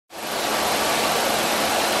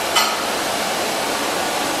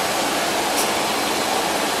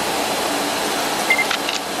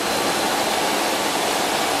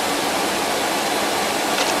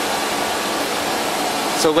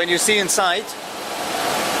So when you see inside,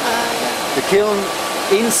 the kiln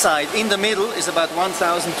inside, in the middle, is about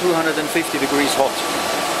 1250 degrees hot.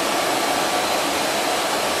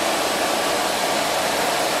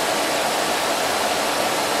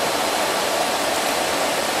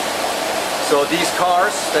 So these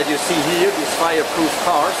cars that you see here, these fireproof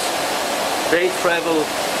cars, they travel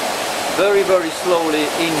very, very slowly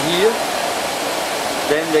in here.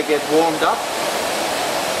 Then they get warmed up.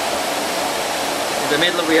 In the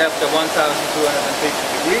middle we have the 1250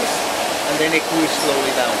 degrees, and then it cools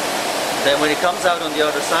slowly down. Then when it comes out on the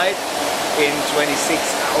other side, in 26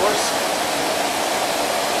 hours,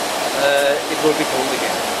 it will be cold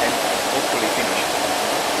again and hopefully finished.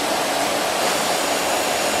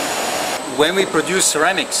 When we produce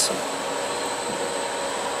ceramics,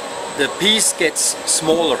 the piece gets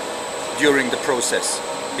smaller during the process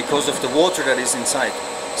because of the water that is inside.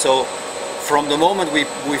 So from the moment we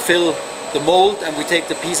fill the mold and we take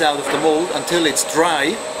the piece out of the mold until it's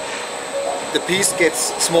dry, the piece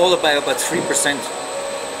gets smaller by about 3%.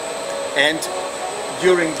 And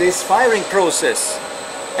during this firing process,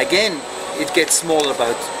 again, it gets smaller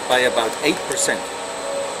by about 8%.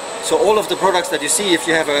 So all of the products that you see, if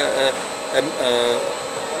you have a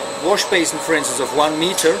wash basin, for instance, of 1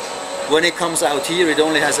 meter, when it comes out here, it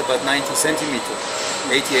only has about 90 centimeter,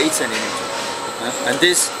 88 centimeter. And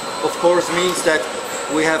this, of course, means that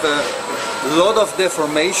we have a lot of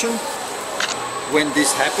deformation when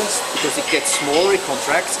this happens, because it gets smaller, it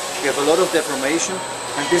contracts. We have a lot of deformation,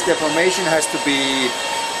 and this deformation has to be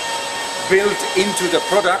built into the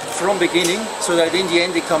product from beginning, so that in the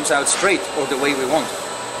end it comes out straight, or the way we want.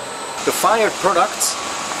 The fired products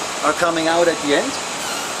are coming out at the end.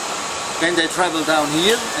 Then they travel down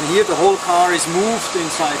here, and here the whole car is moved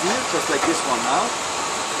inside here, just like this one now.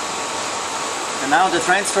 And now the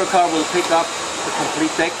transfer car will pick up the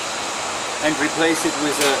complete deck and replace it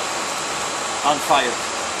with a unfired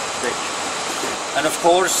deck. And of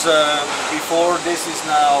course, before this is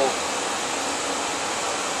now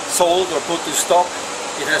sold or put to stock,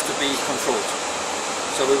 it has to be controlled.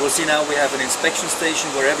 So we will see now we have an inspection station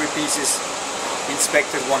where every piece is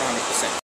inspected 100%.